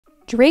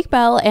Drake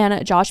Bell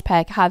and Josh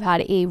Peck have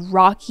had a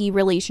rocky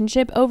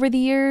relationship over the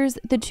years.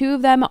 The two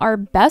of them are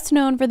best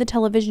known for the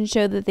television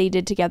show that they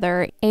did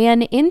together,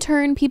 and in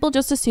turn, people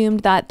just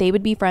assumed that they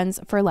would be friends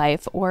for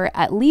life, or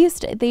at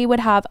least they would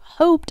have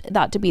hoped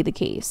that to be the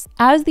case.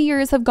 As the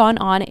years have gone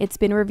on, it's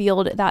been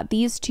revealed that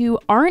these two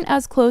aren't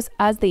as close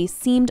as they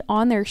seemed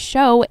on their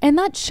show, and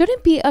that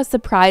shouldn't be a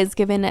surprise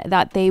given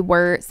that they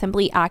were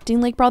simply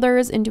acting like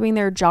brothers and doing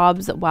their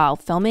jobs while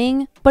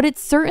filming. But it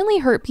certainly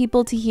hurt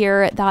people to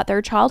hear that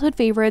their childhood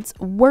favorites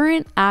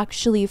weren't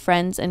actually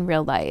friends in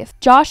real life.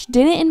 Josh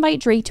didn't invite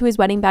Drake to his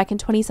wedding back in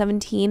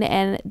 2017,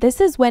 and this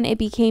is when it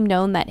became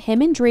known that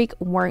him and Drake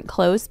weren't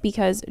close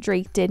because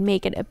Drake did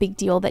make it a big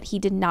deal that he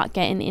did not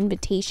get an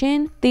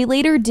invitation. They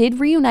later did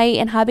reunite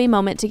and have a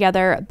moment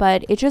together,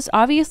 but it just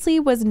obviously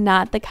was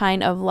not the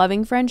kind of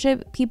loving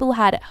friendship people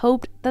had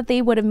hoped that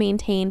they would have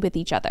maintained with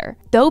each other.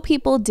 Though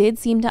people did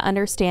seem to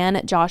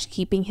understand Josh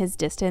keeping his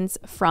distance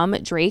from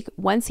Drake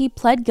once he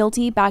pled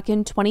guilty back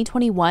in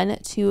 2021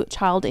 to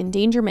child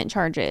endangerment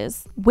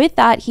charges. With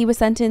that, he was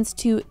sentenced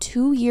to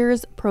 2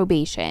 years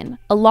probation.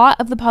 A lot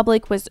of the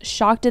public was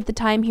shocked at the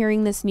time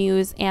hearing this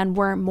news and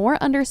were more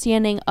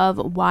understanding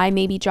of why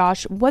maybe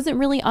Josh wasn't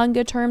really on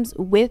good terms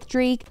with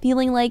Drake,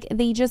 feeling like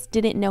they just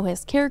didn't know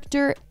his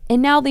character.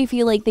 And now they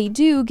feel like they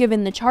do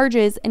given the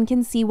charges and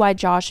can see why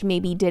Josh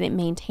maybe didn't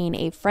maintain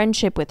a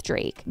friendship with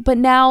Drake. But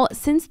now,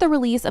 since the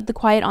release of the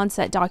Quiet on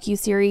Set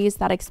docuseries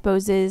that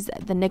exposes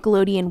the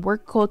Nickelodeon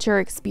work culture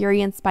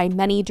experienced by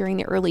many during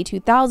the early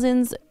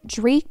 2000s,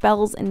 Drake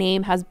Bell's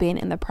name has been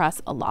in the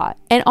press a lot.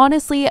 And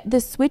honestly, the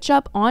switch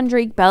up on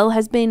Drake Bell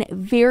has been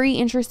very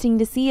interesting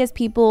to see, as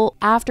people,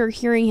 after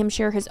hearing him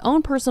share his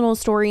own personal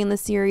story in the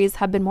series,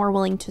 have been more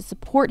willing to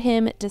support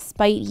him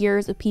despite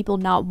years of people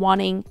not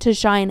wanting to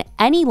shine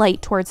any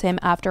light towards him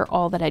after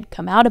all that had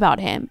come out about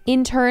him.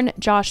 In turn,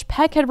 Josh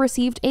Peck had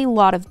received a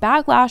lot of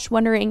backlash,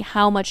 wondering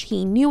how much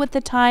he knew at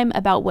the time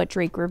about what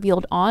Drake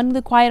revealed on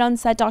the Quiet on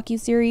Set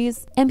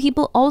docuseries, and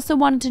people also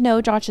wanted to know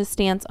Josh's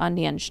stance on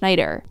Dan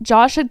Schneider.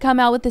 Josh had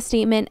come out with a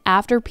statement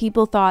after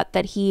people thought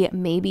that he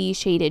maybe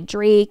shaded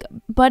Drake,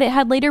 but it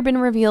had later been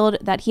revealed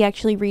that he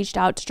actually reached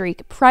out to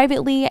Drake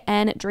privately,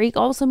 and Drake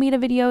also made a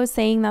video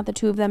saying that the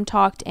two of them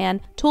talked and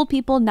told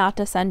people not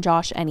to send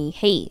Josh any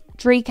hate.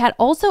 Drake had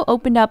also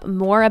opened up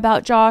more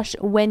about Josh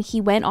when he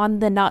went on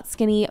the Not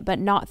Skinny But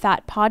Not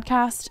Fat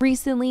podcast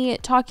recently,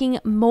 talking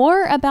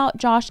more about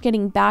Josh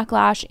getting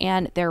backlash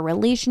and their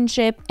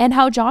relationship, and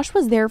how Josh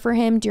was there for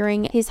him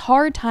during his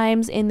hard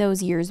times in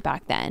those years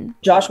back then.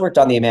 Josh worked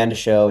on the Amanda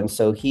Show, and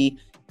so he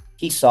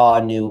saw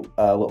and knew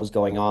what was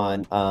going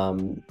on.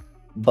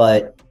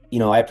 But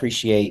I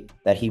appreciate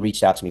that he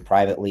reached out to me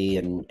privately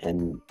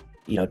and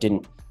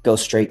didn't go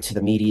straight to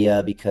the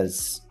media,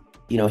 because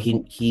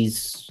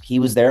he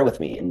was there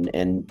with me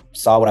and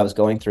saw what I was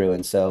going through.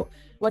 And so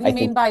what do you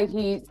mean by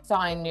he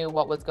saw and knew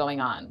what was going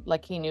on?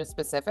 Like, he knew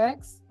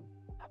specifics?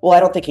 Well, I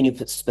don't think he knew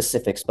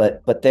specifics,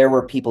 but there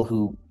were people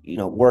who,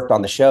 worked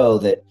on the show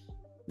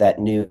that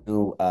knew,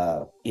 who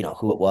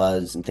it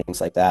was and things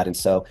like that. And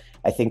so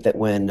I think that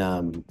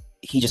when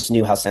he just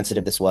knew how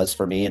sensitive this was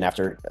for me, and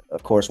after,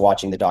 of course,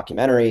 watching the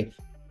documentary,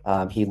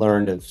 he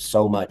learned of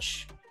so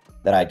much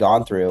that I'd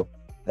gone through,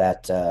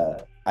 that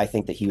I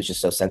think that he was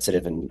just so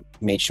sensitive and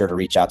made sure to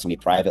reach out to me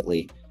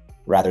privately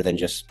rather than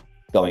just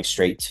going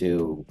straight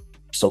to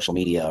social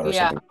media or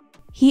something.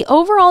 He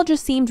overall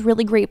just seemed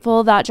really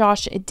grateful that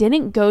Josh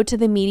didn't go to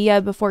the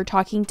media before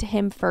talking to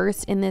him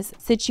first in this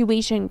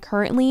situation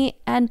currently,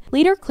 and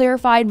later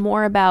clarified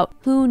more about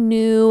who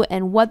knew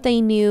and what they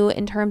knew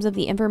in terms of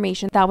the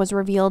information that was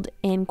revealed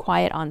in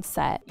Quiet on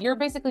Set. You're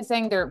basically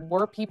saying there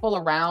were people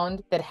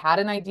around that had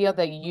an idea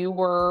that you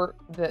were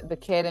the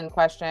kid in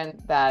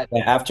question that...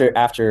 Yeah,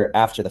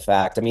 after the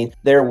fact. I mean,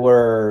 there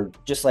were,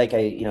 just like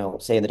I,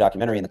 say in the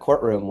documentary, in the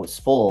courtroom was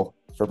full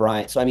for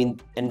Brian. So, I mean,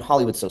 and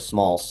Hollywood's so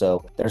small,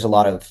 so there's a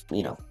lot of,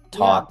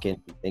 talk and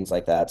things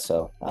like that.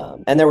 So,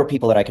 and there were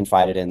people that I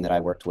confided in that I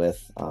worked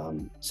with.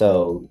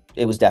 So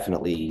it was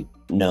definitely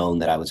known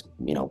that I was,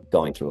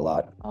 going through a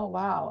lot. Oh,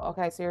 wow.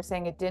 Okay. So you're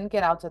saying it didn't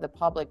get out to the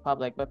public,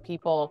 but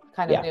people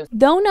kind of knew.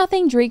 Though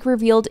nothing Drake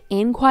revealed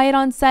in Quiet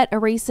on Set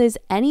erases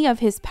any of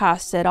his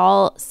past at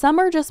all, some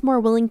are just more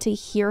willing to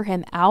hear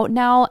him out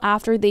now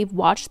after they've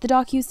watched the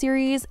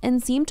docuseries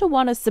and seem to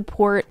want to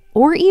support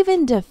or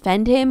even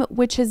defend him,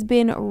 which has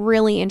been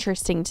really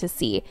interesting to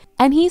see.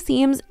 And he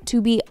seems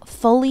to be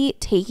fully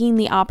taking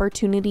the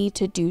opportunity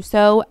to do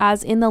so,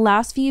 as in the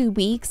last few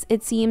weeks,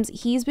 it seems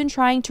he's been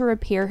trying to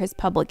repair his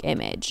public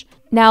image.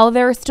 Now,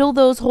 there are still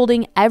those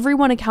holding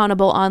everyone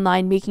accountable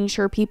online, making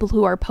sure people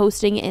who are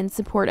posting in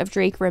support of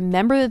Drake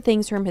remember the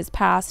things from his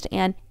past,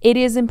 and it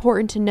is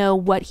important to know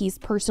what he's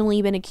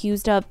personally been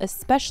accused of,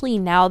 especially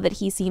now that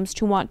he seems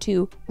to want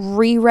to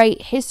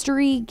rewrite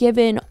history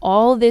given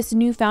all this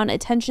newfound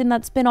attention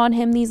that's been on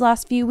him these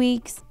last few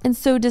weeks. And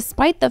so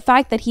despite the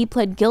fact that he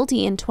pled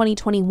guilty in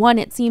 2021,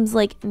 it seems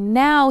like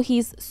now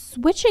he's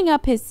switching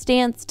up his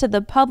stance to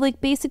the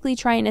public, basically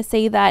trying to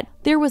say that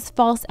there was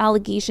false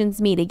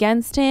allegations made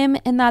against him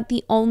and that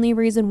the only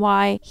reason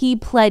why he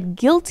pled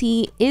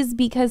guilty is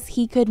because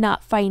he could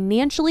not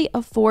financially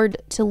afford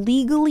to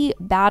legally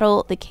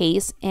battle the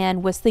case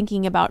and was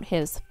thinking about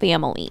his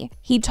family.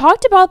 He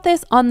talked about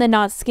this on the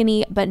Not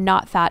Skinny But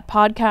Not Fat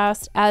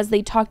podcast as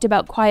they talked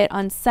about Quiet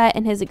on Set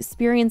and his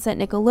experience at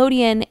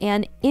Nickelodeon,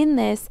 and in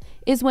this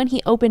is when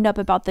he opened up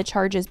about the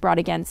charges brought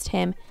against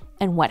him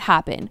and what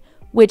happened,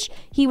 which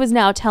he was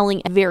now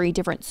telling a very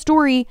different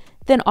story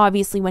than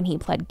obviously when he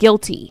pled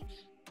guilty.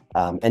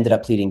 Ended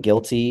up pleading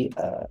guilty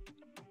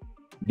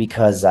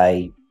because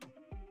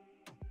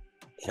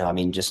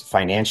just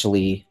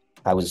financially,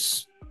 I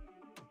was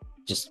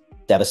just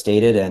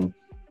devastated, and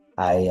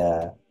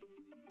I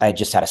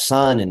just had a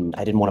son, and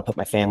I didn't want to put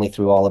my family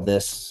through all of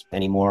this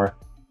anymore.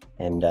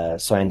 And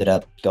so I ended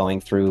up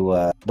going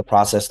through the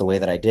process the way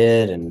that I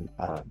did, and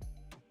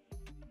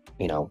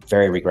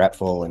very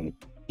regretful, and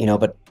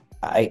but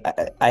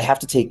I have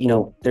to take,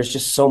 there's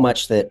just so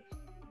much that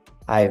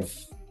I've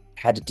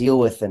had to deal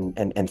with,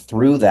 and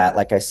through that,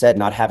 like I said,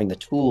 not having the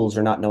tools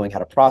or not knowing how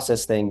to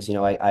process things,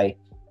 I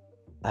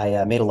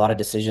made a lot of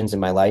decisions in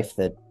my life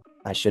that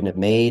I shouldn't have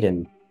made,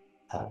 and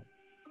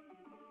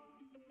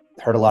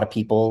hurt a lot of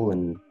people.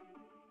 And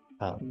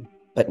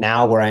but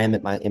now where I am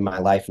in my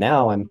life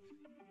now,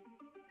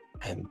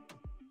 I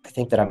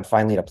think that I'm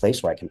finally at a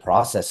place where I can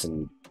process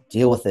and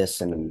deal with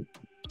this, and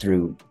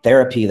through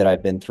therapy that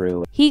I've been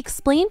through. He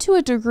explained to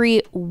a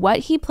degree what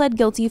he pled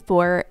guilty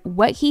for,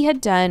 what he had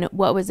done,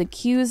 what was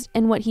accused,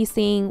 and what he's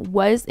saying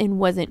was and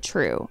wasn't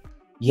true.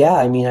 Yeah,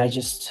 I mean, I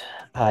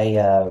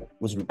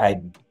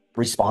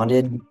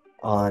responded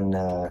on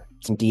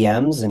some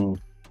DMs and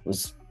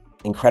was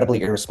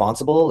incredibly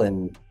irresponsible,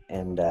 and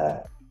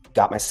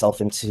got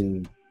myself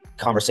into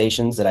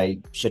conversations that I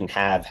shouldn't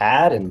have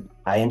had, and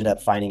I ended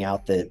up finding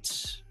out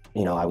that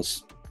I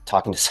was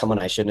talking to someone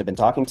I shouldn't have been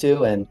talking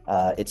to, and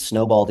it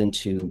snowballed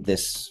into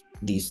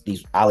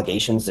these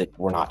allegations that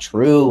were not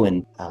true,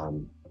 and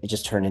it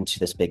just turned into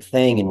this big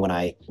thing. And when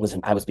I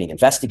was being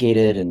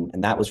investigated,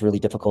 and that was really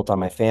difficult on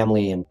my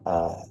family, and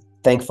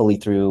thankfully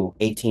through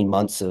 18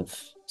 months of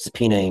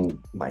subpoenaing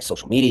my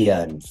social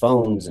media and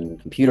phones and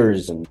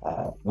computers and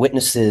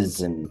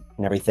witnesses and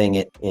everything,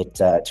 it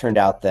turned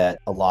out that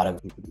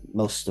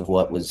most of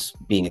what was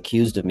being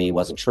accused of me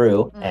wasn't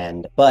true.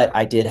 But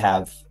I did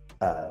have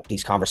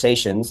these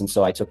conversations, and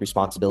so I took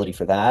responsibility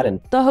for that. And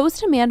the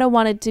host Amanda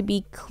wanted to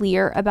be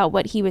clear about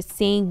what he was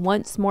saying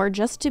once more,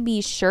 just to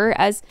be sure,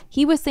 as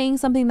he was saying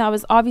something that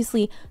was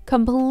obviously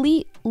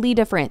completely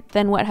different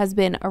than what has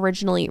been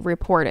originally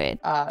reported.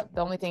 The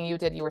only thing you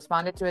did, you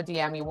responded to a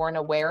DM. You weren't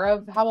aware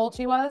of how old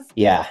she was?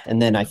 Yeah,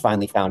 and then I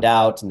finally found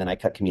out, and then I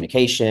cut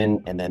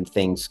communication, and then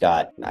things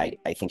got, I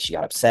think she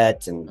got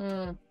upset,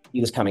 and he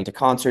was coming to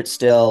concerts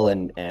still,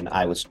 and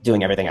I was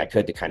doing everything I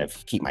could to kind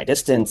of keep my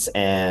distance.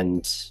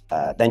 And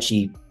then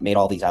she made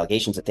all these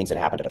allegations of things that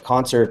happened at a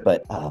concert.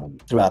 But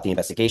throughout the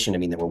investigation, I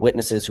mean, there were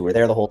witnesses who were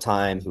there the whole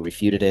time who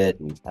refuted it,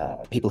 and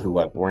people who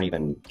weren't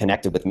even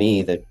connected with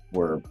me that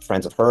were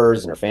friends of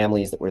hers and her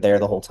families that were there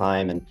the whole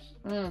time.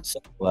 And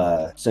so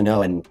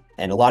no, and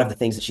a lot of the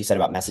things that she said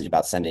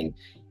about sending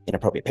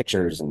inappropriate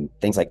pictures and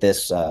things like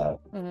this,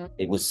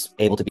 it was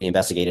able to be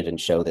investigated and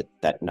show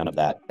that none of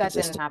that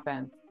existed. Didn't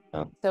happen.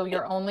 So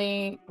your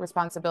only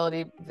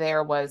responsibility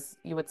there was,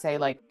 you would say,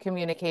 like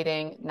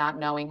communicating, not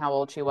knowing how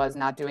old she was,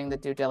 not doing the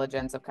due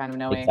diligence of kind of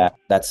knowing.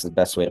 That's the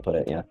best way to put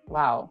it. Yeah.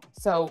 Wow.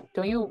 So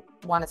don't you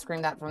want to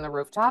scream that from the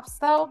rooftops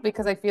though?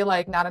 Because I feel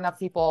like not enough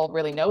people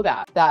really know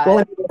that.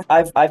 Well,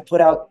 I've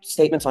put out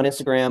statements on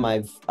Instagram.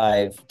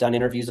 I've done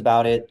interviews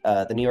about it.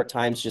 The New York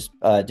Times just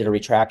did a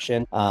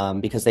retraction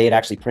because they had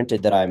actually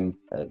printed that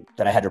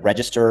that I had to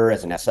register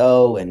as an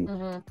SO,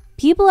 and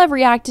people have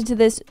reacted to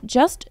this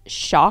just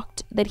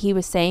shocked that he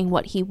was saying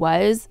what he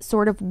was,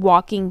 sort of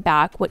walking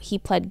back what he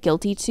pled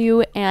guilty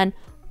to and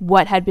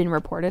what had been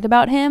reported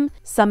about him.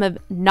 Some have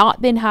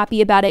not been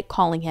happy about it,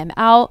 calling him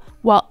out,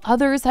 while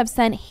others have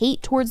sent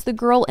hate towards the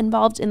girl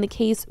involved in the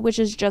case, which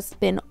has just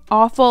been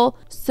awful.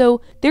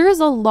 So there is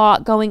a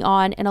lot going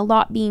on and a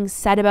lot being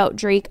said about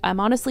Drake. I'm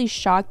honestly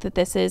shocked that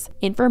this is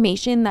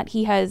information that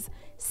he has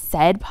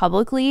said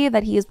publicly,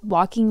 that he is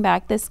walking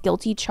back this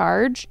guilty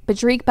charge. But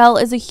Drake Bell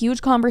is a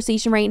huge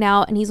conversation right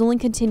now, and he's only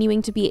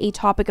continuing to be a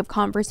topic of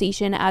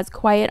conversation as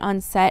Quiet on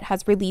Set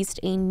has released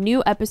a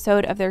new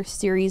episode of their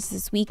series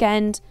this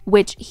weekend,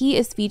 which he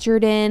is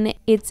featured in.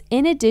 It's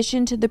in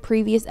addition to the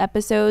previous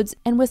episodes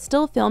and was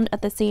still filmed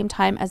at the same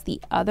time as the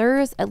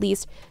others, at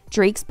least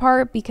Drake's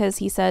part, because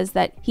he says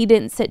that he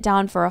didn't sit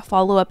down for a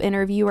follow-up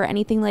interview or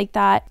anything like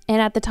that.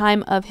 And at the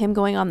time of him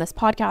going on this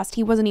podcast,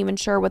 he wasn't even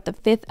sure what the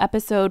 5th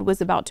episode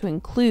was about to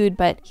include,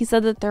 but he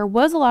said that there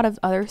was a lot of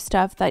other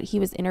stuff that he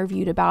was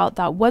interviewed about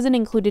that wasn't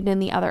included in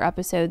the other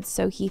episodes,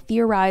 so he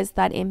theorized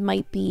that it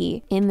might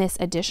be in this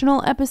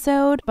additional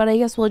episode, but I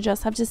guess we'll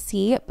just have to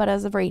see. But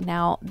as of right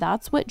now,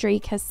 that's what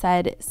Drake has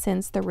said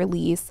since the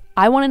release.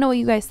 I want to know what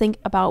you guys think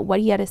about what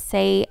he had to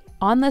say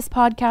on this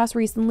podcast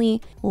recently.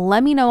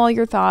 Let me know all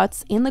your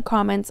thoughts in the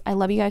comments. I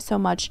love you guys so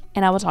much,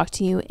 and I will talk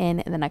to you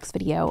in the next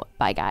video.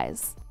 Bye,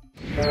 guys.